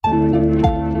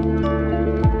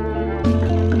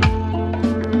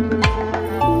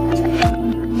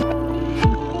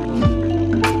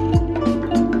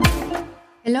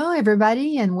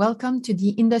everybody, and welcome to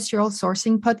the Industrial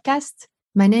Sourcing Podcast.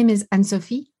 My name is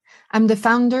Anne-Sophie. I'm the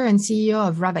founder and CEO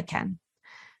of Ravacan.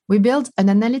 We build an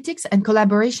analytics and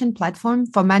collaboration platform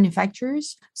for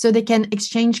manufacturers so they can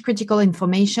exchange critical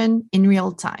information in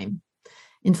real time.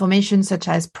 Information such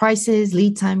as prices,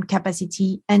 lead time,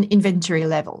 capacity, and inventory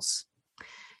levels.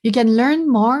 You can learn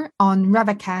more on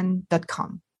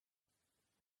ravacan.com.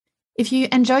 If you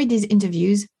enjoyed these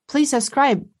interviews, please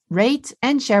subscribe, rate,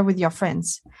 and share with your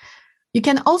friends. You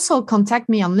can also contact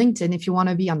me on LinkedIn if you want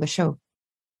to be on the show.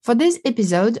 For this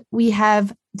episode, we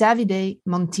have Davide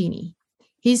Montini.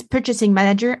 He's purchasing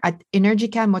manager at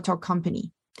Energica Motor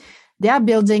Company. They are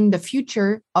building the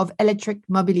future of electric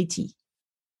mobility.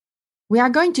 We are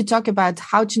going to talk about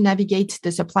how to navigate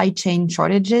the supply chain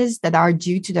shortages that are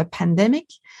due to the pandemic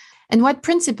and what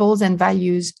principles and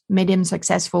values made him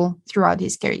successful throughout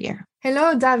his career.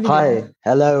 Hello, Davide. Hi.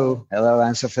 Hello,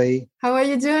 Anne-Sophie. How are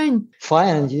you doing?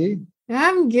 Fine, and you?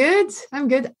 I'm good.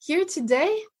 Here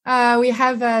today, we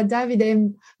have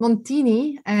Davide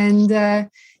Montini, and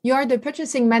you are the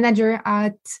purchasing manager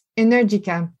at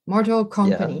Energica Motor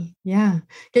Company. Yeah.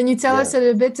 Can you tell us a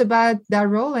little bit about that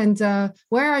role and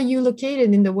where are you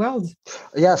located in the world?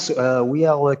 Yes, we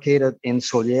are located in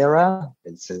Soliera.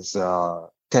 It is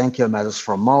 10 kilometers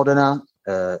from Modena.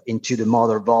 Into the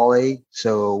Motor Valley.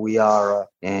 So we are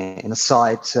in a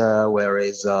site where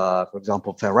is, for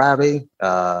example, Ferrari,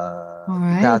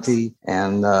 Ducati,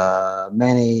 and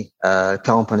many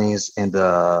companies in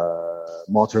the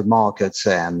motor markets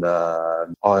and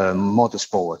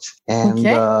motorsports. And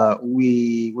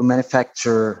we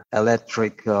manufacture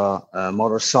electric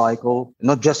motorcycle,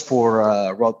 not just for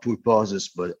road purposes,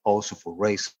 but also for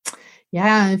racing.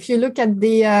 Yeah, if you look at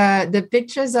the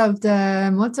pictures of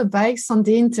the motorbikes on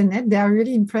the internet, they are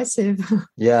really impressive.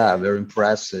 Yeah, very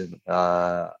impressive.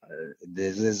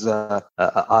 This is a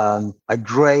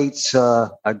great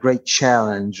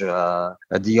challenge.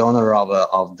 The owner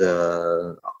of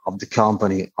the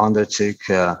company undertook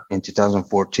in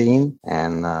 2014,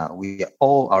 and we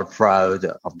all are proud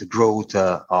of the growth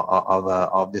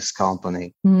of this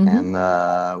company. Mm-hmm. And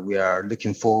we are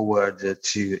looking forward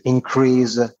to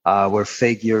increase our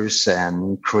figures and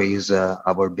increase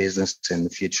our business in the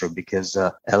future, because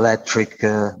electric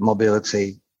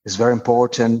mobility is very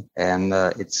important, and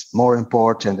it's more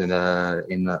important in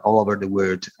all over the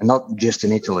world, and not just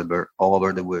in Italy, but all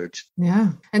over the world.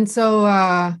 Yeah, and so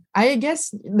I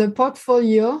guess the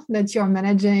portfolio that you're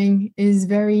managing is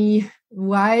very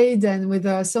wide and with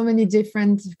so many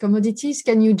different commodities.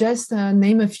 Can you just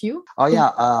name a few? Oh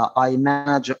yeah, I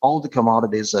manage all the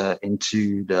commodities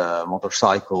into the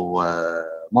motorcycle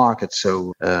market.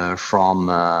 So from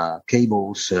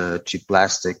cables to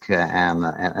plastic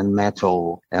and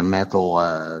metal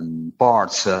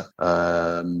parts,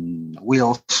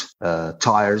 wheels,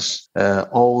 tires,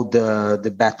 all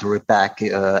the battery pack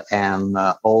and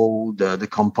all the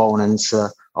components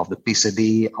of the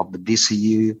PCB, of the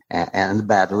DCU, and the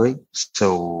battery.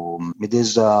 So it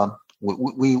is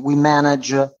we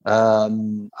manage a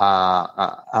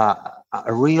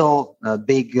real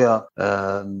big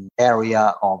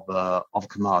area of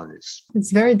commodities.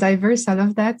 It's very diverse. I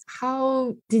love that.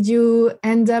 How did you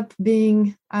end up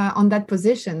being on that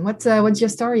position? What's your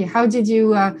story? How did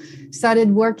you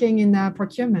started working in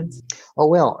procurement? Oh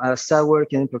well, I started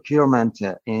working in procurement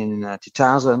in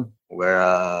 2000. Where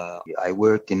I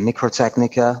worked in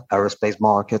Microtechnica, aerospace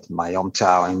market, in my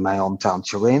hometown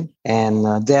Turin.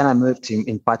 And then I moved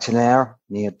in Patinaire,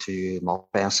 near to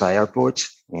Malpensa Airport,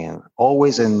 and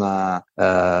always in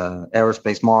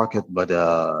aerospace market, but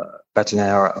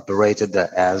Patinaire operated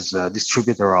as a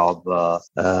distributor of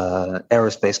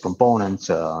aerospace components,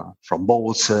 from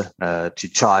bolts to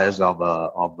tires of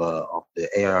the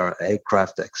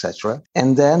aircraft, etc.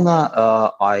 And then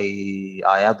I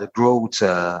had the growth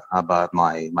about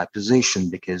my position,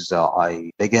 because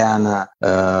I began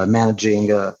managing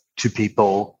 2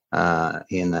 people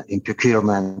in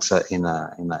procurement in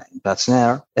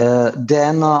Patinaire.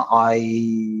 Then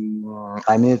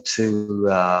I moved to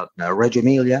Reggio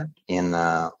Emilia in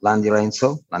Landi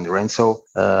Renzo. Landi Renzo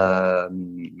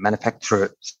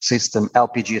manufacture system,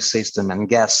 LPG system and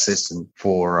gas system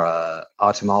for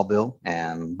automobile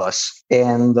and bus.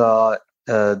 And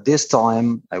this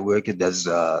time I worked as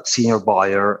a senior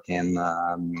buyer in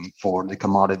for the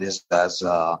commodities as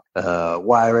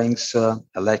wirings,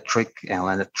 electric and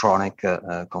electronic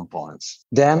components.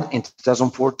 Then in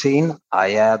 2014, I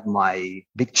had my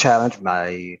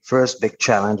first big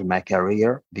challenge in my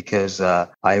career, because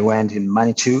I went in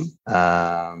Manitou,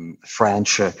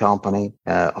 French company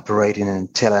operating in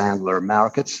telehandler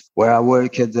markets, where I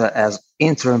worked as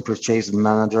interim purchase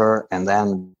manager and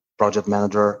then project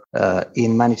manager in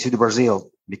Magnitude, Brazil,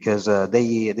 because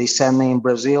they sent me in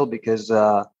Brazil because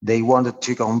they wanted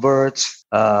to convert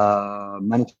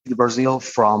Montini, Brazil,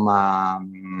 from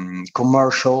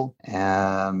commercial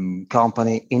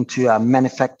company into a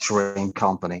manufacturing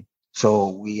company. So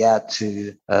we had to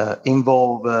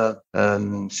involve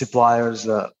suppliers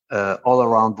all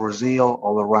around Brazil,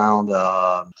 all around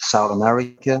South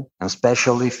America, and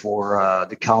especially for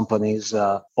the companies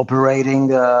operating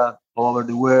all over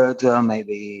the world,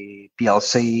 maybe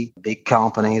PLC, big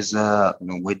companies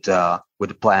with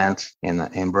the plant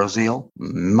in Brazil.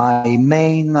 My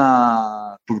main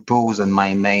purpose and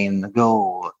my main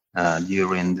goal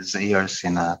during these years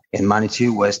in Manitou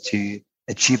was to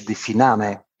achieve the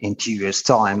FINAME in 2 years'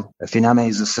 time. FINAME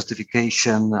is a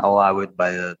certification allowed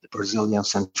by the Brazilian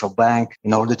Central Bank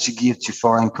in order to give to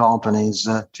foreign companies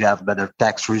to have better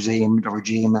tax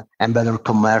regime and better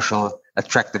commercial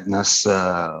attractiveness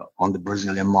on the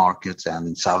Brazilian market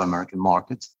and South American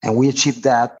markets. And we achieved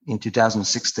that in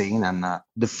 2016. And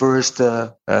the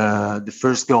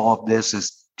first goal of this is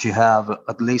to have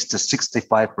at least a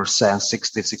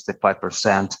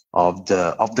 65% of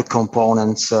the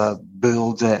components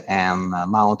built and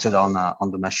mounted on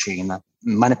the machine,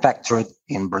 manufactured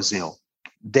in Brazil.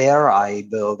 There, I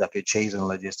built a purchase and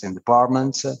logistics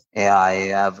department. I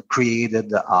have created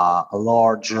a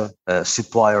large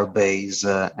supplier base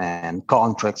and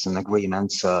contracts and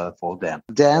agreements for them.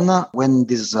 Then, when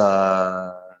this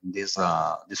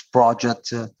project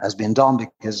has been done,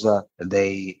 because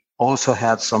they also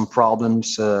had some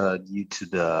problems due to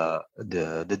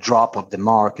the drop of the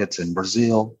markets in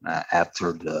Brazil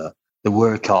after the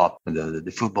World Cup,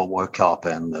 the football World Cup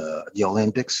and the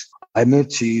Olympics. I moved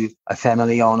to a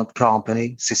family-owned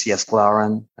company, CCS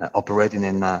Claren, operating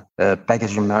in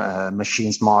packaging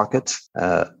machines market.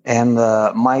 And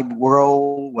my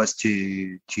role was to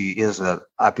is a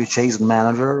purchase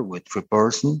manager with 3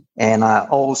 person. And I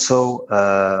also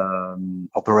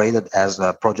operated as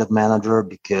a project manager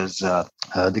because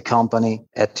the company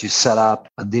had to set up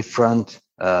a different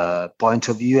point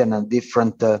of view and a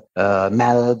different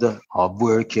method of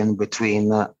working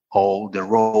between all the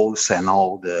roles and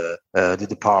all the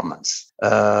departments.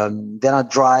 Then I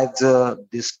drive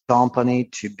this company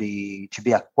to be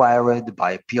acquired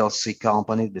by a PLC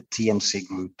company, the TMC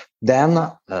Group. Then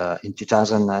in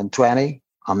 2020,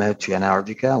 I moved to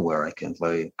Energica, where I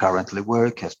currently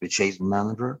work as purchase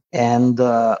manager, and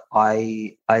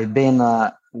I've been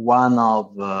one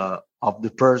of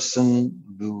the person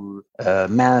who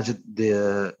managed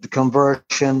the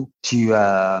conversion to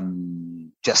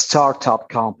just startup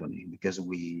company, because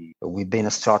we've been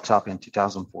a startup in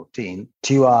 2014,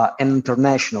 to an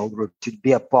international group, to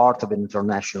be a part of an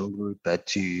international group,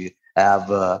 to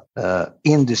have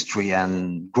industry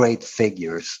and great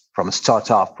figures, from a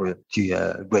startup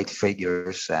to great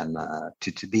figures, and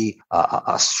to be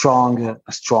a strong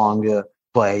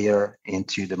player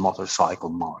into the motorcycle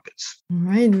markets.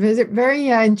 Right. Very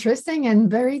interesting and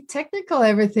very technical,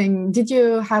 everything. Did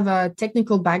you have a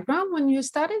technical background when you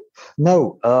started?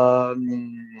 No.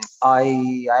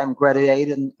 I am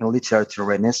graduated in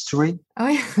literature and history,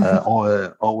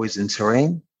 always in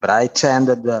Turin. But I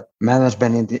attended the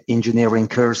management engineering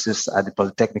courses at the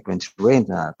Polytechnic in Turin.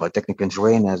 Polytechnic in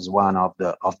Turin is one of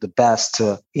the best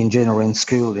engineering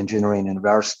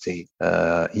university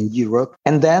in Europe.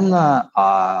 And then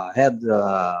I had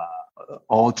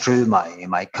all through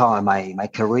my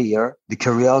career the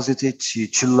curiosity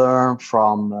to learn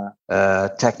from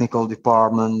technical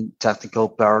department, technical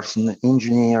person,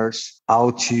 engineers,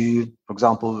 how to, for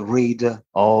example, read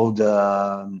all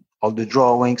the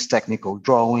drawings, technical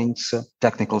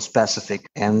specific.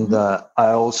 And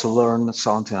I also learned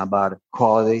something about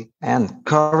quality. And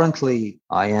currently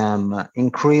I am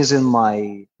increasing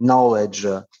my knowledge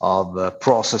of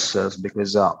processes,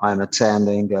 because I'm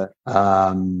attending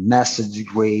a master's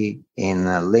degree in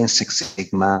Lean Six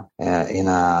Sigma in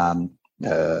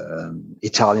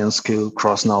Italian school,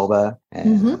 Crossnova.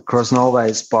 Crossnova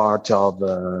is part of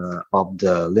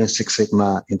the Lean Six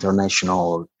Sigma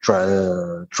International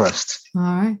Trust. All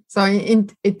right. So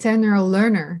eternal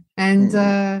learner. And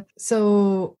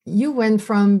so you went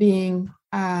from being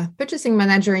purchasing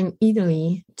manager in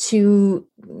Italy to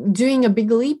doing a big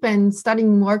leap and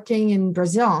starting working in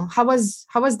Brazil. How was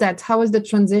that? How was the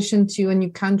transition to a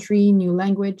new country, new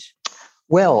language?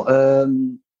 Well,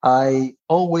 I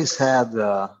always had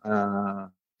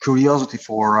curiosity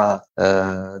for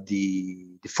the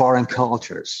foreign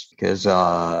cultures, because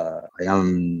I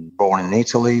am born in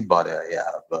Italy, but I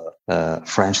have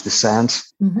French descent.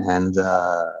 And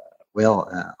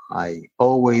I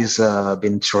always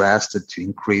been interested to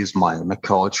increase my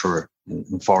culture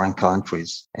in foreign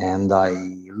countries, and I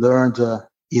learned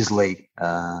easily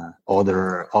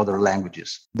other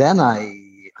languages. Then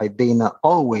I've been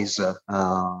always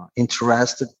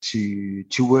interested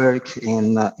to work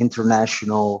in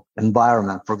international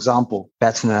environment. For example,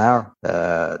 Petner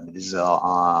is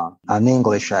an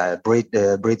English,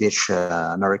 British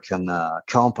American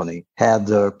company,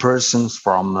 had persons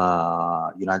from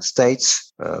United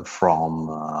States, from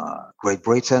Great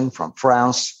Britain, from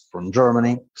France, from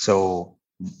Germany. So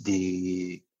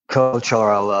the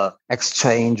cultural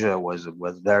exchange was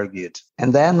very good.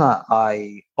 And then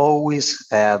I always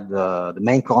had the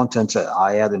main content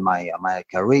I had in my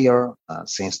career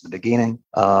since the beginning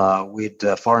with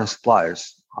foreign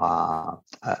suppliers.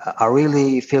 I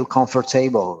really feel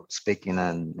comfortable speaking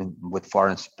with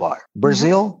foreign suppliers.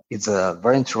 Brazil is a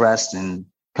very interesting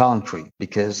country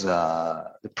because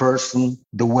the person,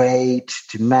 the way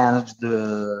to manage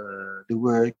the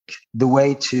work, the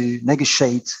way to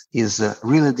negotiate is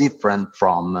really different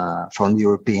from the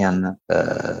European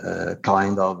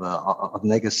kind of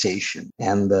negotiation,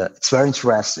 and it's very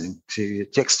interesting to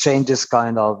exchange this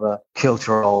kind of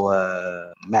cultural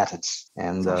methods.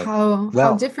 And so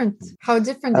how different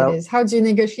it is? How do you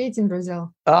negotiate in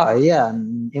Brazil? Yeah,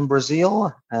 in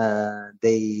Brazil,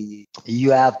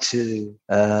 you have to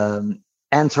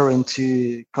enter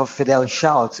into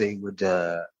confidentiality with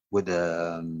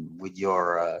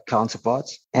your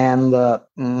counterparts, and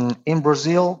in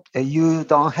Brazil you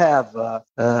don't have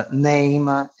name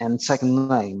and second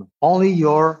name, only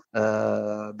your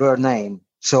birth name.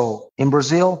 So in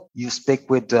Brazil you speak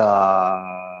with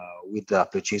the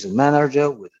purchasing manager,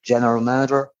 with the general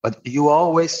manager, but you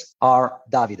always are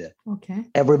Davide. Okay.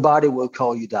 Everybody will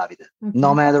call you Davide,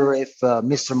 no matter if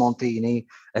Mr. Montini,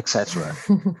 etc.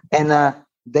 And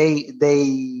they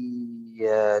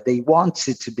want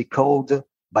it to be called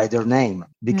by their name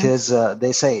because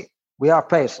they say we are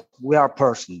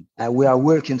person, and we are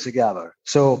working together.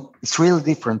 So it's really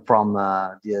different from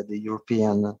the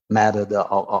European method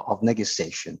of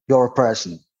negotiation. You're a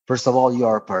person. First of all, you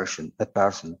are a person.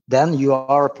 Then you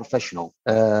are a professional,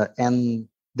 and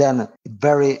then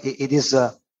it's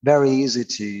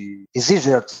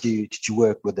easier to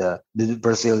work with the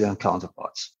Brazilian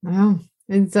counterparts. Wow,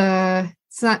 it's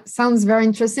sounds very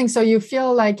interesting. So you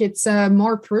feel like it's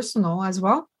more personal as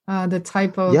well, the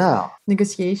type of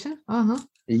negotiation.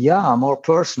 Yeah, more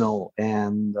personal,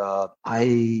 and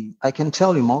I can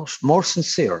tell you more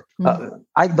sincere.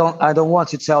 I don't want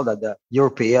to tell that the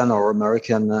European or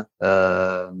American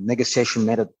negotiation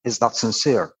method is not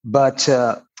sincere, but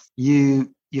you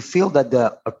feel that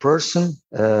a person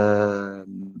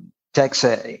takes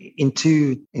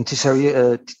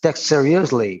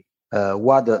seriously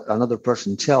what another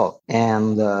person tells,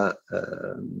 and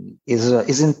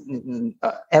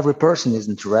every person is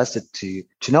interested to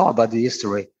know about the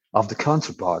history of the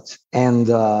counterpart, and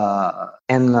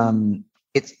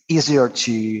it's easier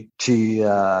to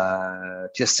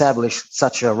establish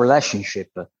such a relationship,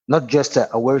 not just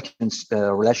a working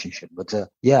relationship, but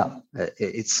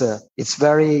it's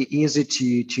very easy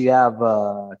to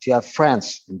have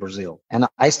friends in Brazil, and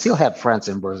I still have friends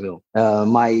in Brazil.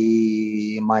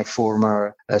 My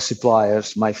former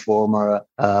suppliers, my former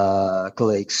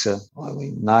colleagues.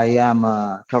 I am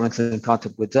currently in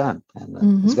contact with them,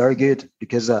 and it's very good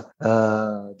because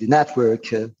the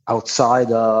network outside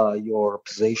your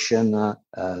position,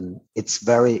 it's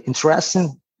very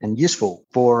interesting and useful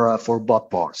for both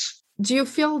parts. Do you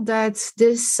feel that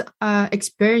this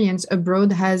experience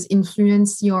abroad has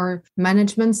influenced your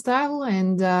management style,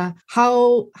 and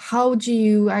how do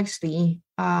you actually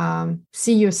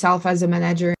see yourself as a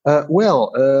manager?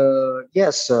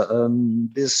 Yes,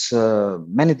 there's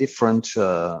many different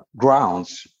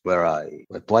grounds where I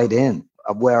played in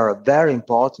were very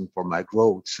important for my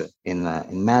growth in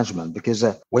management, because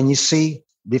when you see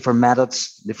different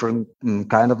methods, different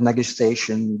kind of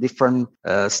negotiation, different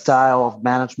style of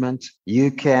management,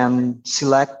 you can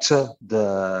select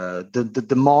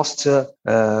the most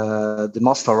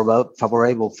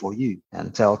favorable for you,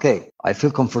 and tell, okay, I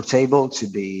feel comfortable to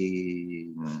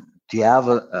have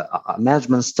a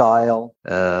management style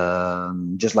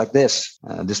just like this,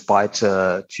 despite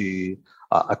to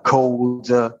a cold,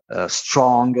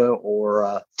 strong,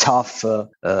 or tough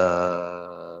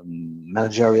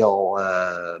managerial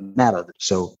method.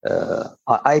 So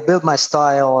I built my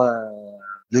style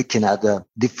looking at the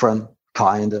different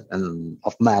kind of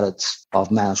methods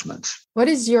of management. What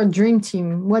is your dream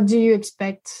team? What do you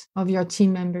expect of your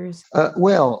team members?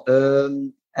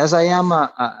 As I am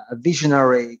a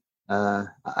visionary, I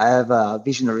have a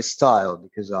visionary style,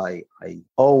 because I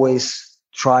always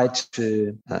try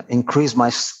to increase my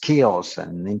skills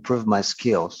and improve my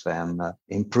skills and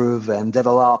improve and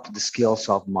develop the skills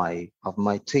of my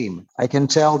team. I can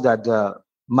tell that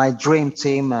my dream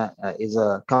team is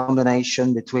a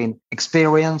combination between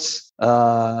experience,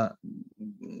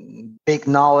 big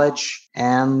knowledge,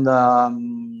 and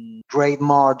great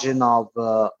margin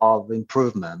of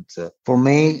improvement. For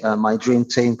me, my dream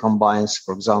team combines,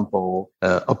 for example,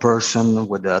 a person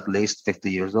with at least 50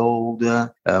 years old,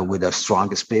 with a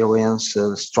strong experience,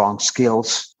 strong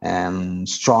skills, and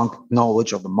strong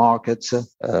knowledge of the market.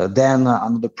 Then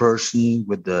another person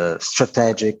with the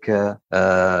strategic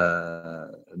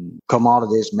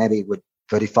commodities, maybe with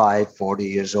 35, 40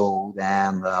 years old,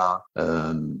 and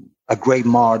a great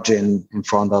margin in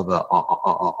front of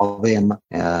him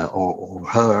or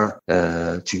her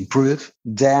to improve.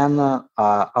 Then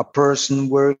a person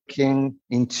working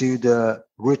into the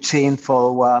routine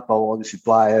follow-up of all the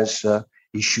suppliers,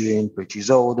 issuing purchase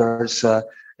orders,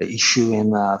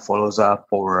 issuing follows up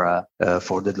for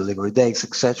the delivery dates,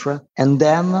 etc. And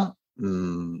then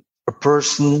a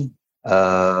person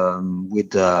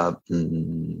with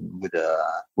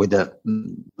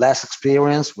less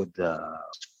experience, with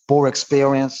poor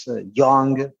experience,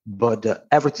 young, but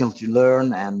everything to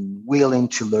learn and willing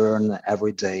to learn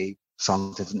every day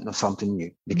something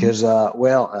new. Because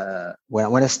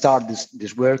when I started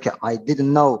this work, I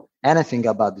didn't know anything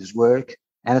about this work,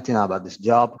 anything about this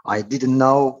job. I didn't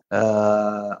know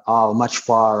how much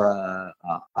far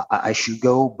I should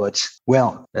go, but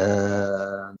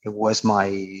it was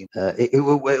my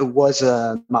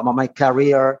my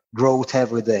career growth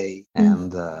every day,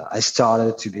 and I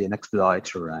started to be an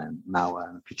exploiter, and now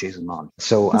I'm a purchasing man.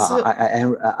 So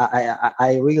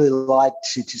I really like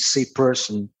to see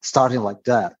person starting like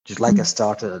that, just like I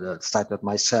started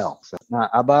myself. Now,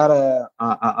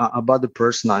 about the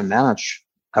person I manage.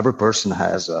 Every person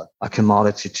has a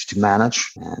commodity to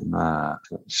manage, and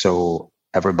so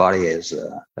everybody is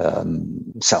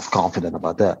self-confident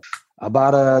about that.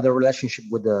 About the relationship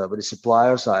with the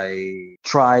suppliers, I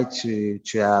try to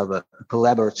have a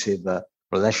collaborative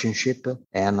relationship,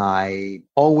 and I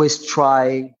always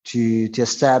try to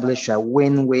establish a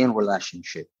win-win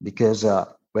relationship because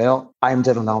I'm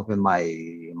developing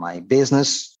my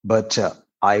business, but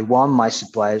I want my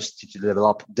suppliers to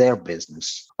develop their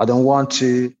business. I don't want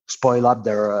to spoil up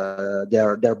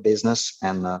their business,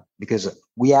 and because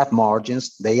we have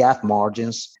margins, they have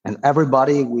margins, and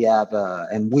everybody we have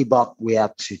and we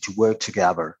have to work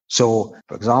together. So,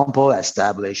 for example,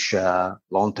 establish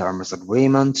long-term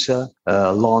agreement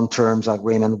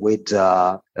with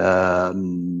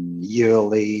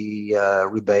yearly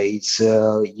rebates,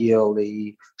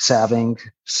 yearly saving.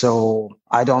 So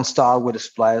I don't start with the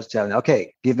suppliers telling,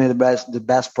 okay, give me the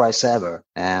best price ever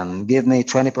and give me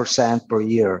 20% per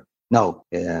year. No,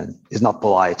 it's not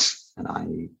polite, and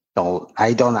I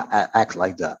don't act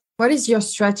like that. What is your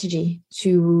strategy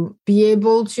to be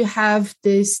able to have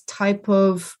this type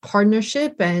of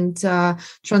partnership and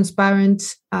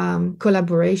transparent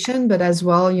collaboration, but as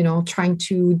well, trying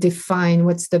to define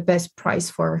what's the best price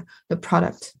for the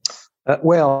product?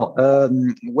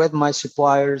 With my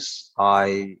suppliers,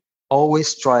 I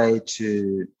always try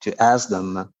to ask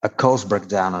them a cost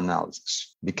breakdown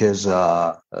analysis because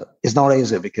it's not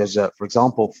easy. Because, for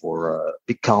example, for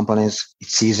big companies,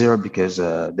 it's easier because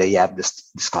they have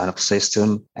this kind of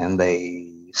system and they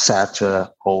set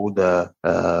all the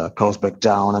cost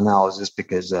breakdown analysis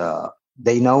because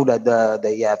they know that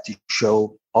they have to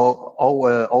show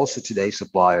also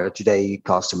today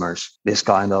customers this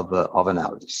kind of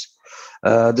analysis.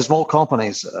 The small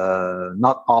companies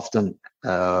not often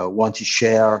want to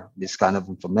share this kind of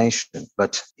information,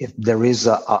 but if there is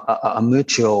a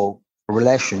mutual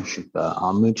relationship,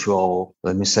 a mutual,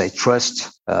 let me say,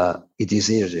 trust, it is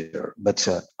easier. But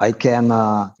I can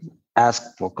ask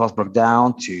for cost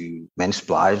breakdown to many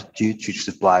suppliers, to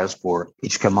suppliers for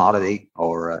each commodity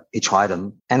or each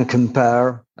item, and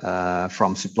compare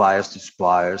from suppliers to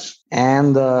suppliers,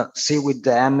 and see with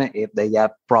them if they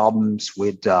have problems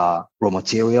with raw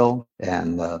material.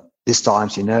 And these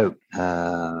times,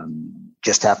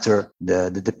 just after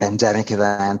the pandemic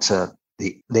event,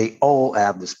 they all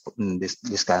have this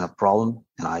kind of problem,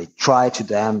 and I try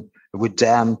with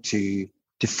them to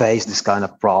face this kind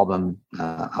of problem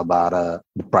about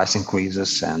the price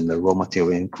increases and the raw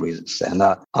material increases. And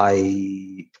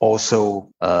I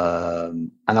also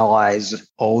analyze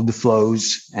all the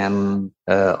flows and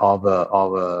of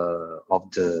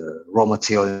the raw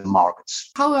material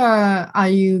markets. How are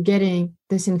you getting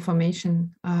this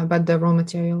information about the raw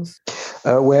materials?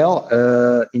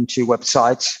 Into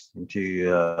websites,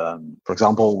 for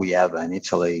example, we have in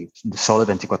Italy the Sole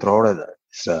 24 Ore,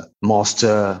 It's most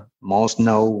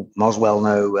well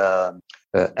known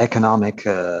economic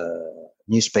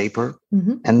newspaper.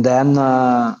 Mm-hmm. And then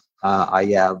I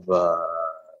have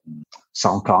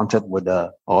some contact with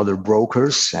other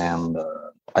brokers, and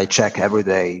I check every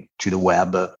day to the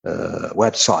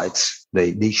websites.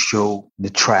 They show the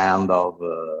trend of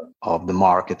the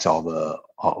markets of the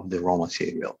raw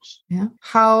materials. Yeah.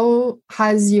 How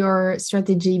has your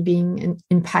strategy been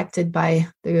impacted by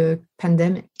the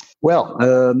pandemic? Well,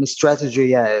 the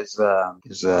strategy is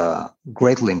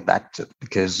greatly impacted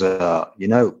because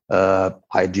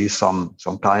I do some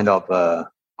kind of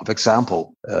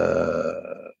example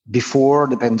before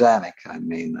the pandemic. I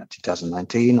mean,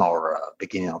 2019 or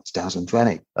beginning of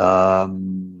 2020.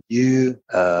 You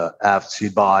have to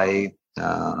buy,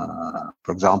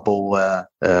 for example,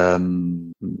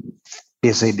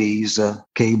 PCBs,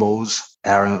 cables,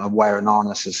 wire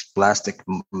harnesses, plastic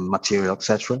material,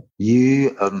 etc.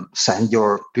 You send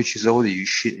your purchase order. You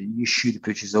shoot the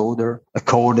purchase order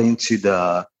according to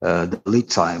the lead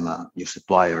time your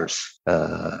suppliers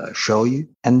show you,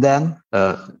 and then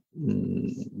there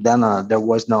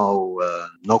was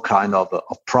no kind of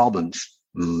problems.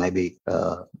 Maybe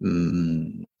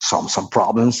some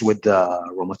problems with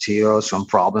the raw materials, some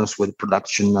problems with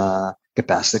production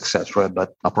capacity, etc.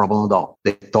 But no problem at all.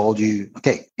 They told you,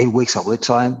 okay, 8 weeks all the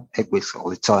time. 8 weeks all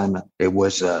the time. It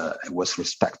was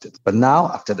respected. But now,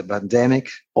 after the pandemic,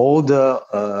 all the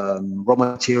raw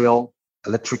material,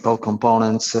 electric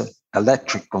components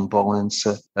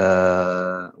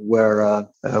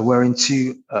were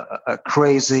into a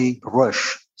crazy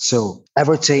rush. So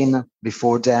everything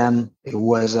before then, it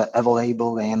was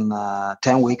available in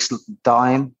 10 weeks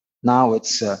time. Now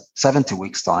it's 70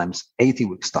 weeks times, 80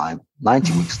 weeks time,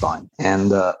 90 weeks time. And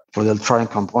for the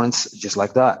electronic components, just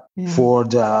like that. Yeah. For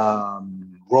the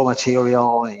raw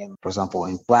material, for example,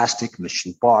 in plastic,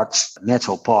 machine parts,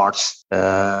 metal parts,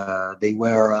 they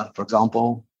were, for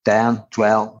example, 10,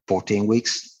 12, 14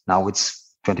 weeks. Now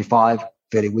it's 25,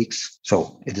 30 weeks.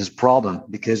 So it is a problem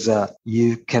because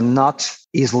you cannot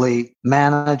easily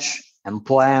manage and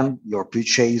plan your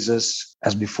purchases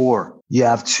as before. You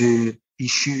have to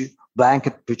issue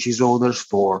blanket purchase orders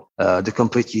for the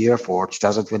complete year for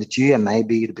 2022 and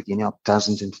maybe the beginning of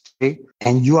 2023.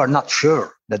 And you are not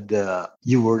sure that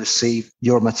you will receive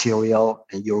your material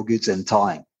and your goods in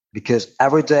time, because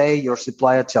every day your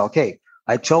supplier tells, okay,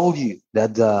 I told you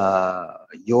that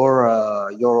your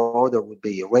order would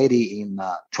be ready in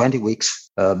 20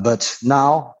 weeks, but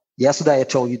now, yesterday I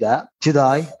told you that.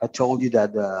 Today I told you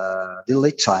that the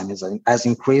lead time has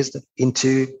increased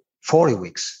into 40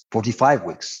 weeks, 45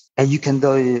 weeks, and you can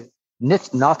do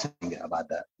nothing about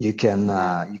that. You can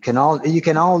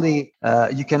only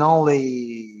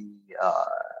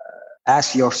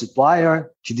ask your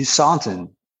supplier to do something.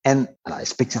 And I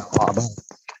speak about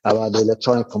the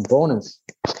electronic components.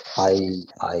 I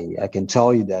can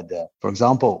tell you that, for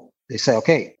example, they say,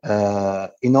 okay,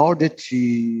 in order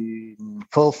to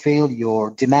fulfill your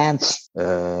demands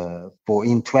for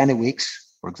in 20 weeks,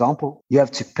 for example, you have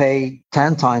to pay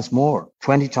 10 times more,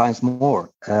 20 times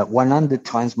more, 100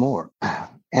 times more.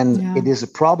 And it is a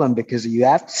problem because you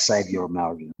have to save your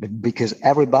margin, because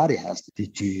everybody has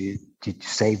to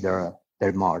save their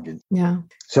margin. Yeah.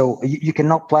 So you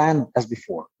cannot plan as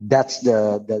before. That's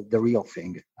the real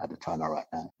thing at the time right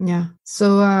now. Yeah.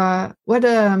 So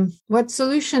what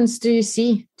solutions do you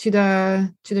see to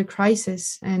the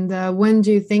crisis, and when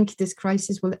do you think this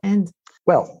crisis will end?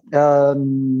 Well,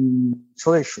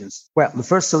 solutions. Well, the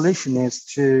first solution is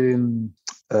to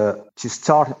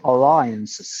start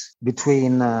alliances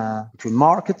between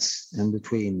markets and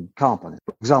between companies.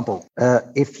 For example,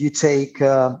 if you take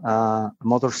a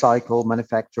motorcycle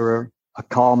manufacturer, a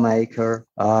car maker,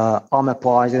 home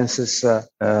appliances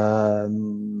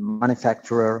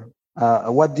manufacturer,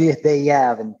 what do they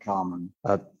have in common?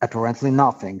 Apparently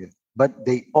nothing. But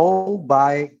they all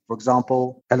buy, for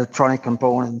example, electronic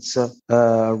components,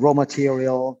 raw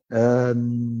material,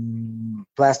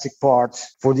 plastic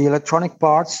parts. For the electronic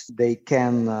parts, they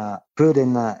can put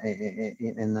an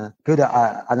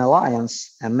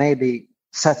alliance and maybe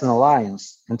set an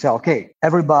alliance and tell, okay,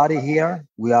 everybody here,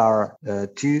 we are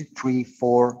 2, 3,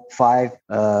 4, 5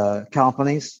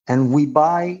 companies, and we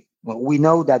buy. Well, we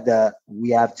know that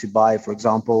we have to buy, for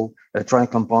example, electronic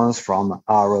components from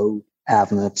RO,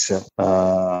 Avnet,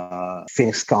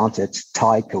 Phoenix Contact,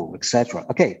 Tyco, etc.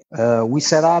 Okay, we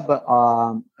set up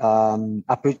a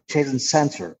purchasing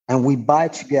center and we buy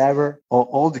together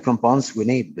all the components we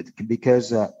need,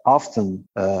 because often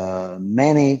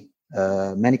many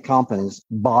many companies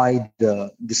buy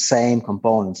the same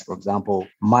components. For example,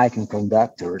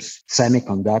 semiconductors,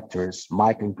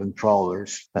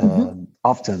 microcontrollers,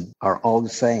 often are all the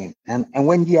same. And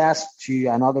when you ask to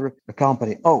another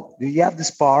company, oh, do you have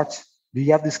this part? Do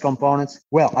you have these components?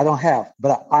 Well, I don't have,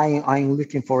 but I'm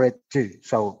looking for it too.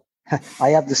 So I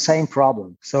have the same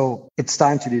problem. So it's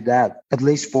time to do that, at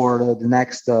least for the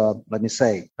next, let me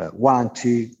say,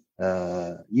 1-2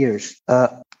 years.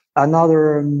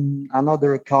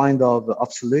 Another kind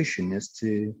of solution is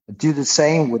to do the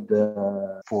same with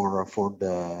for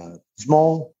the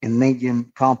small and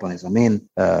medium companies. I mean,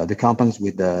 the companies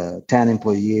with 10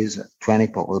 employees,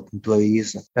 20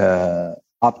 employees,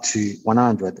 up to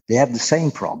 100. They have the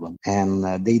same problem,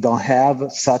 and they don't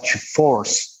have such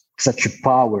force, such a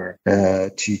power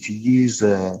to use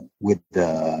with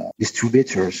the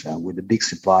distributors, with the big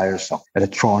suppliers of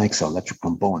electronics or electric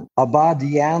components. About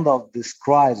the end of this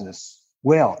crisis,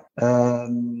 well,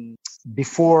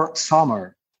 before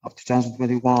summer of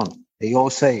 2021, they all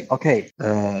say, okay,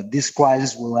 this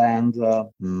crisis will end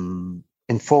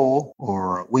in fall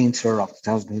or winter of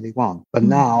 2021. But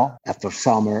now, after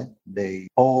summer, they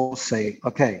all say,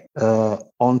 okay,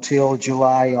 until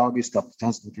July, August of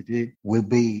 2022 will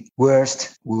be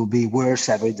worse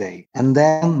every day. And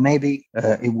then maybe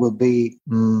it will be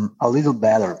a little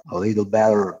better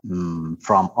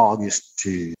from August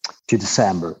to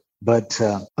December. But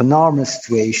a normal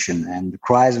situation and the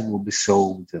crisis will be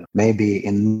solved maybe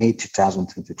in May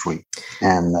 2023.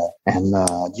 And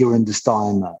during this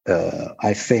time,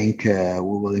 I think we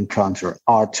will encounter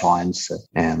hard times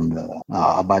and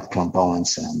about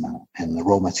components and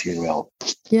raw material.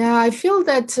 Yeah, I feel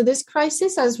that this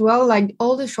crisis as well, like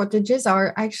all the shortages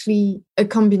are actually a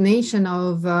combination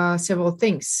of several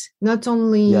things. Not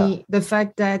only the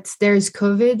fact that there is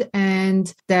COVID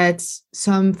and that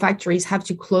some factories have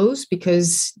to close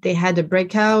because they had a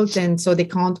breakout and so they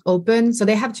can't open. So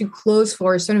they have to close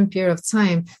for a certain period of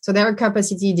time. So their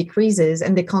capacity decreases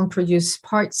and they can't produce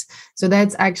parts. So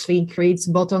that actually creates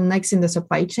bottlenecks in the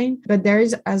supply chain. But there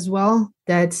is as well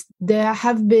that there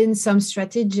have been some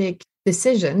strategic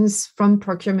decisions from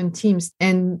procurement teams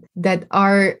and that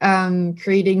are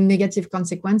creating negative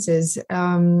consequences.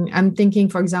 I'm thinking,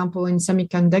 for example, in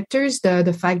semiconductors,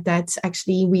 the fact that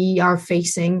actually we are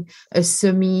facing a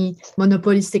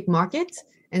semi-monopolistic market.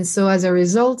 And so as a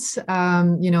result,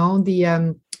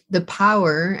 the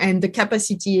power and the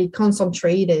capacity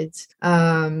concentrated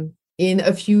in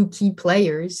a few key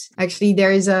players. Actually,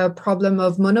 there is a problem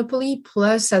of monopoly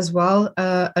plus as well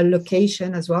a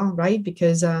location as well, right?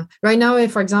 Because right now,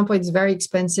 for example, it's very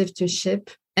expensive to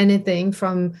ship anything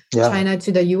from China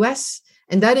to the US.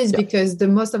 And that is because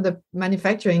most of the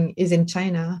manufacturing is in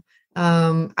China.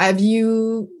 Have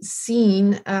you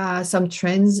seen some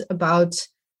trends about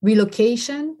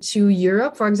relocation to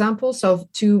Europe, for example, so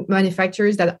to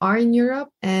manufacturers that are in Europe?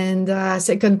 And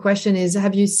second question is,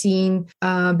 have you seen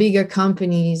bigger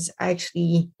companies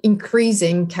actually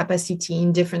increasing capacity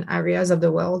in different areas of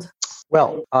the world?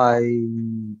 Well, I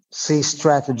see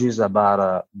strategies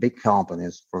about big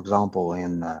companies, for example,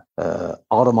 in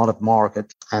automotive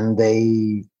market, and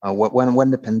they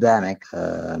when the pandemic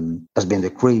has been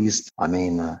decreased, I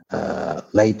mean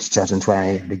late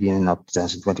 2020, beginning of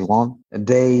 2021,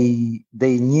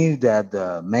 they knew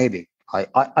that maybe.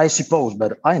 I suppose,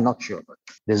 but I'm not sure. But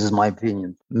this is my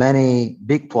opinion. Many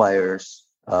big players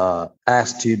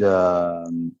as to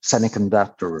the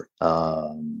semiconductor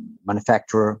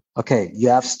manufacturer, okay, you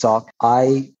have stock.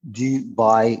 I do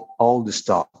buy all the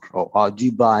stock, or I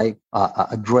do buy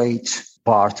a great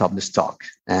part of the stock,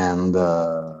 and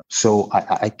so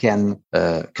I can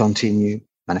continue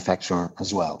manufacturing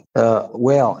as well.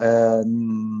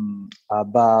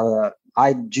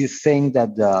 I do think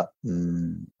that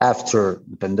after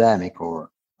the pandemic, or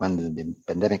when the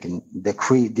pandemic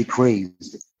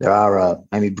decreased, there are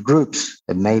maybe groups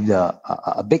that made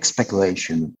a big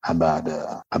speculation about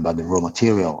the raw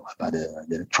material, about the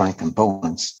electronic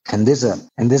components, and this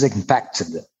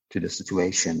impacted to the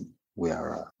situation we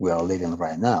are living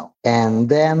right now. And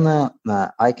then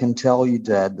I can tell you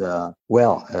that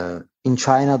in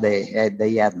China they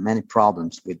had many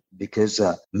problems because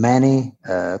many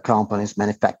companies,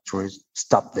 manufacturers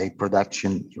stopped their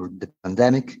production during the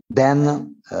pandemic.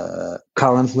 Then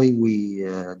currently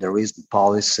there is the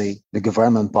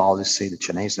government policy, the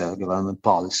Chinese government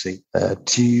policy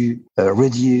to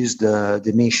reduce the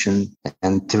emission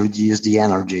and to reduce the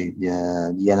energy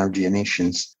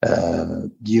emissions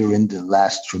during the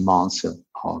last 3 months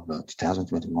of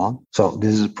 2021. So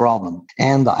this is a problem.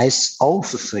 And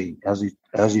also see, as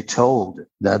you told,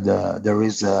 that there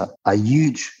is a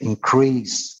huge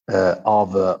increase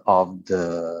of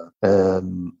the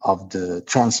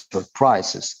transfer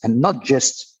prices, and not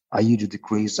just a huge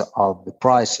decrease of the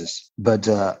prices, but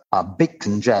a big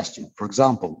congestion. For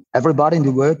example, everybody in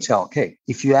the world tell, okay,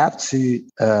 if you have to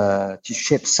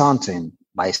ship something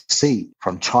by sea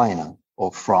from China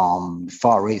or from the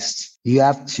Far East, you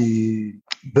have to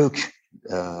book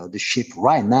the ship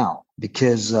right now,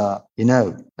 because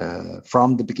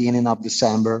from the beginning of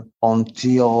December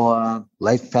until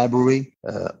late February,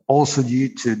 also due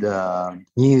to the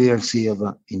New Year's Eve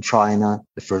in China,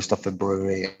 the 1st of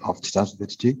February of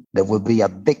 2022, there will be a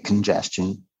big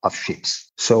congestion of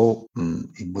ships. So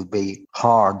it will be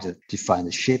hard to find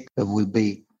a ship. It will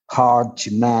be hard to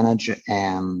manage,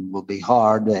 and will be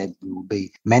hard. It will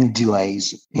be many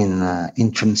delays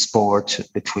in transport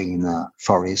between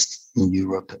Far East in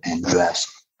Europe and US,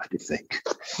 I think.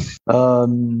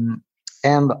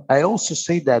 And I also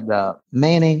see that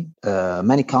many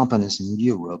companies in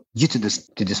Europe, due to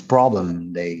this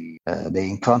problem they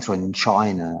encounter in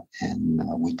China, and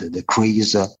with the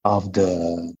decrease of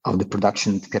the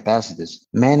production capacities,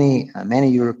 many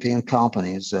European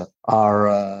companies are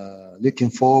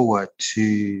looking forward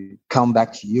to come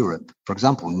back to Europe. For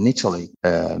example, in Italy,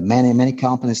 many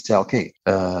companies tell, okay,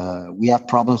 we have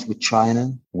problems with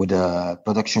China, with the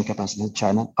production capacity in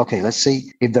China. Okay, let's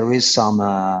see if there is some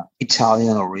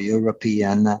Italian or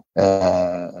European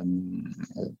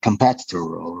competitor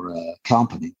or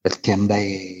company that can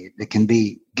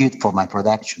be good for my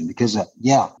production, because I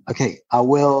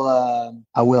will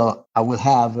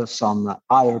have some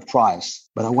higher price,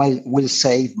 but I will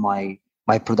save my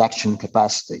production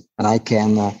capacity, and I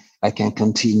can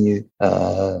continue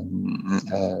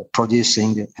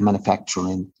producing and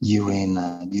manufacturing during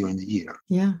the year.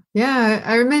 Yeah.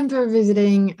 I remember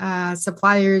visiting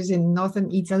suppliers in northern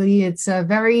Italy. It's a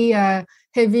very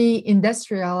heavy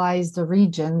industrialized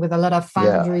region with a lot of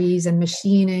foundries and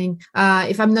machining.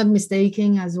 If I'm not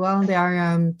mistaken, as well, there are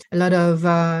a lot of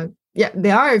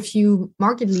there are a few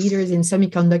market leaders in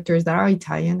semiconductors that are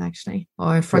Italian, actually,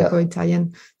 or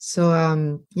Franco-Italian. So,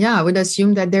 I would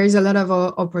assume that there is a lot of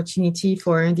opportunity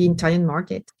for the Italian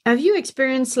market. Have you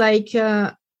experienced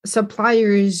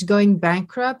suppliers going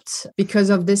bankrupt because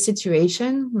of this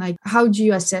situation? Like, how do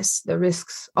you assess the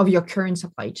risks of your current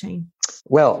supply chain?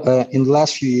 Well, in the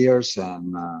last few years,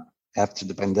 after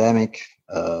the pandemic,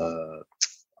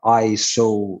 I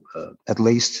saw at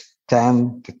least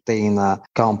 10, 15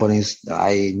 companies that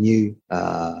I knew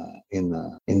in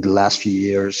the last few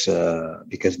years,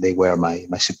 because they were my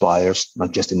suppliers,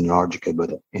 not just in Energica,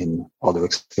 but in other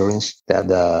experience, that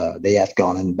they have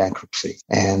gone in bankruptcy.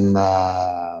 And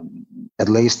at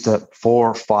least 4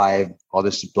 or 5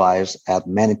 other suppliers had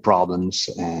many problems,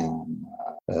 and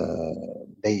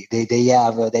they've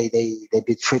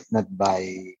been threatened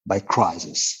by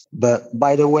crisis. But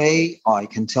by the way, I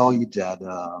can tell you that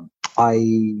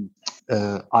I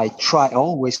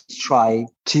always try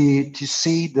to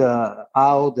see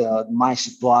how my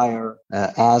supplier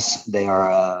as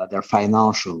their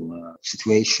financial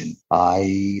situation.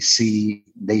 I see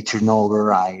their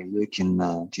turnover. I look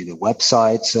into the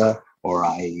websites, or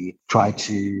I try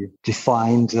to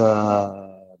find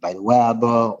by the web,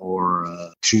 or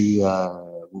through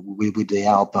with the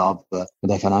help of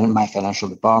my financial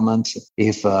department,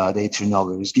 if their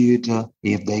turnover is good,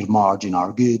 if their margin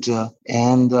are good,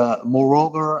 and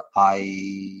moreover,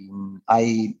 I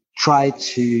try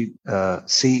to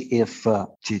see if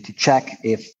to check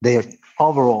if their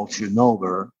overall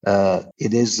turnover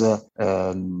it is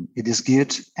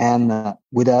good, and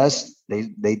with us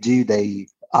they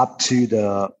up to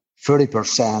the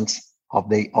 30% of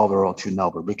the overall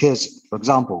turnover. Because, for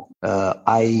example,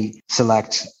 I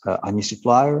select a new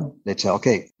supplier. They say,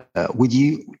 okay, with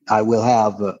you, I will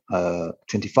have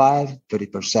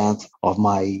 25-30% of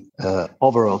my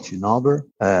overall turnover,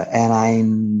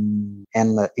 and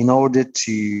in order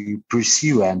to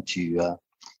pursue and to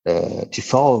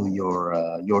follow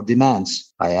your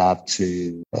demands, I have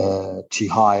to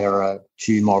hire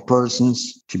 2 more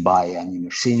persons, to buy a new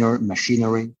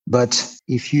machinery. But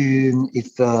if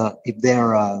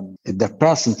their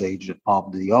percentage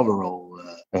of the overall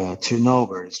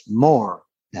turnover is more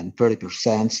than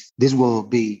 30%, this will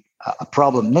be a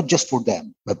problem, not just for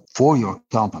them, but for your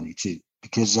company too.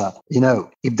 Because,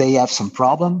 if they have some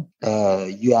problem,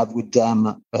 you have with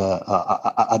them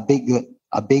a big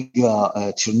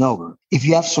turnover. If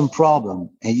you have some problem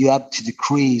and you have to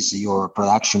decrease your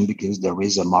production because there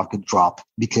is a market drop,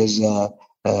 because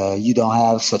you don't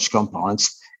have such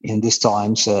components, in these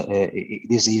times, it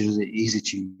is easy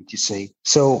to see.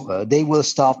 So they will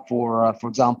stop for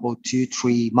example,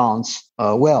 2-3 months.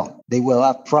 They will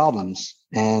have problems,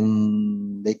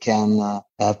 and they can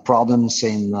have problems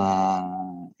in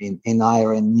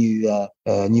hiring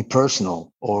new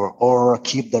personnel or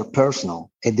keep their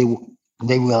personnel, and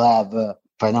they will have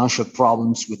financial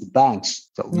problems with the banks.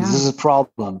 So this is a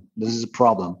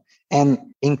problem.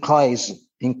 And in case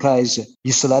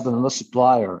you select another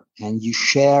supplier and you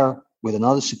share with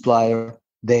another supplier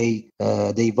their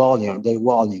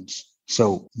volumes,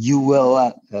 so you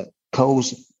will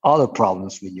cause other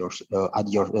problems with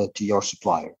to your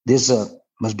supplier. This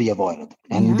must be avoided,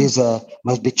 and this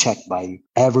must be checked by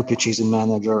every purchasing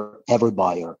manager, every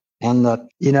buyer. And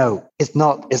it's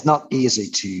not easy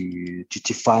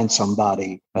to find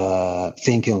somebody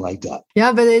thinking like that.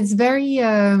 Yeah, but it's very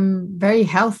very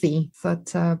healthy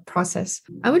that process.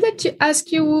 I would like to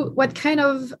ask you what kind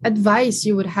of advice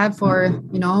you would have for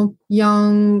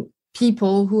young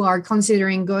people who are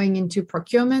considering going into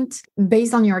procurement.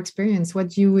 Based on your experience,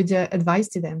 what you would advise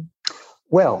to them?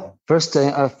 Well, first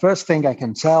thing I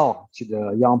can tell to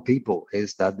the young people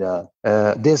is that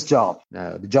this job,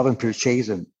 the job in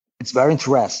purchasing, it's very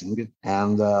interesting,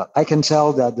 and I can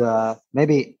tell that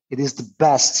maybe it is the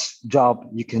best job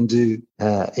you can do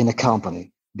in a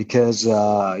company, because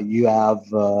you have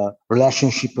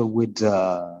relationship with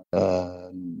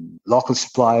local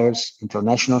suppliers,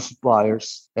 international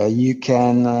suppliers. You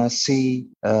can see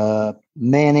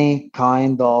many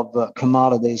kind of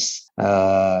commodities.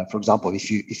 For example, if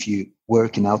you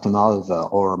work in automotive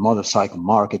or motorcycle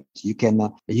market, you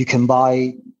can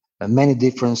buy many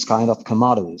different kind of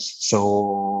commodities.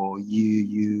 So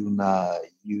you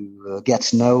get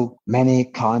to know many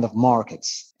kind of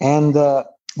markets. And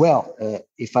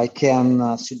if I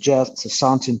can suggest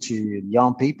something to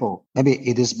young people, maybe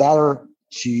it is better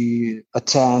to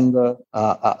attend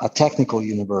a technical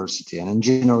university, an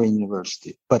engineering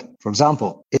university. But for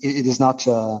example, it is not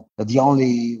the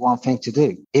only one thing to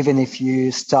do. Even if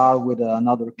you start with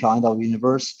another kind of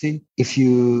university, if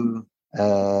you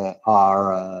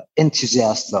are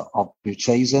enthusiasts of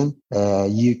purchasing,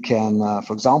 you can,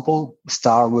 for example,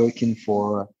 start working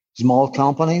for small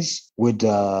companies with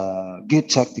good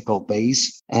technical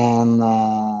base, and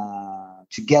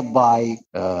to get by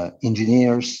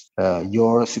engineers,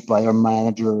 your supplier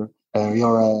manager,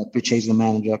 your purchasing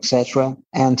manager, etc.,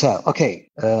 and tell, okay,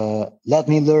 let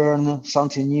me learn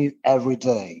something new every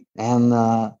day, and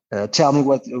tell me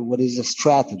what is the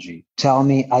strategy. Tell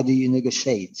me, how do you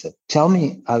negotiate? Tell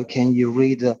me, how can you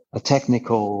read a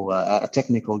technical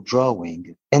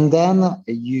drawing? And then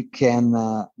you can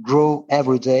grow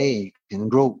every day, you can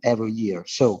grow every year.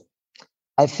 So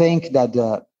I think that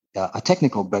a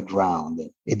technical background,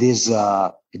 it is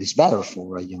better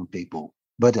for young people,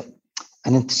 but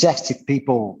an enthusiastic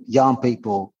young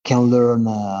people can learn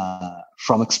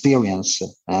from experience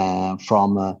and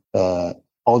from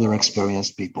other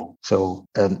experienced people. So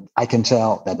I can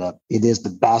tell that it is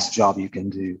the best job you can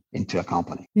do into a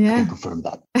company. Yeah. I can confirm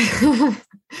that.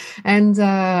 And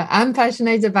I'm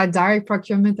passionate about direct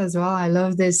procurement as well. I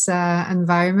love this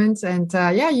environment. And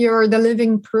you're the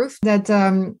living proof that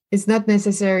it's not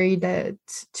necessary that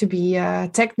to be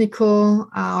technical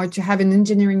or to have an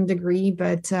engineering degree,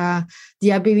 but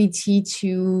the ability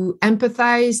to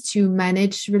empathize, to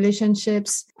manage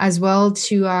relationships, as well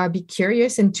to be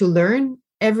curious and to learn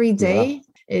every day. Yeah.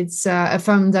 It's a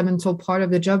fundamental part of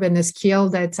the job and a skill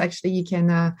that actually you can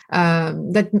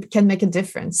that can make a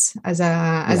difference as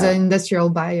an industrial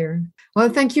buyer. Well,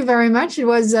 thank you very much. It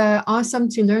was awesome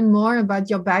to learn more about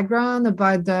your background,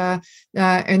 about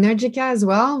Energica as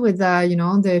well, with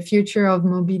the future of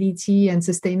mobility and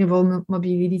sustainable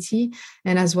mobility,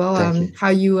 and as well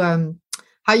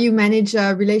how you manage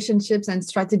relationships and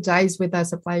strategize with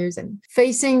suppliers. And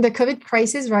facing the COVID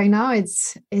crisis right now,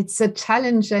 it's a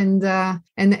challenge, and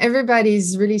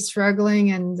everybody's really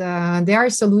struggling, and there are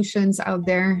solutions out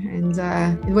there. And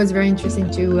it was very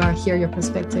interesting to hear your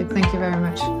perspective. Thank you very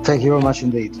much. Thank you very much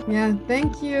indeed. Yeah,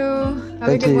 thank you. Have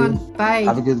a good one. Bye.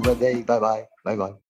 Have a good day. Bye-bye. Bye-bye.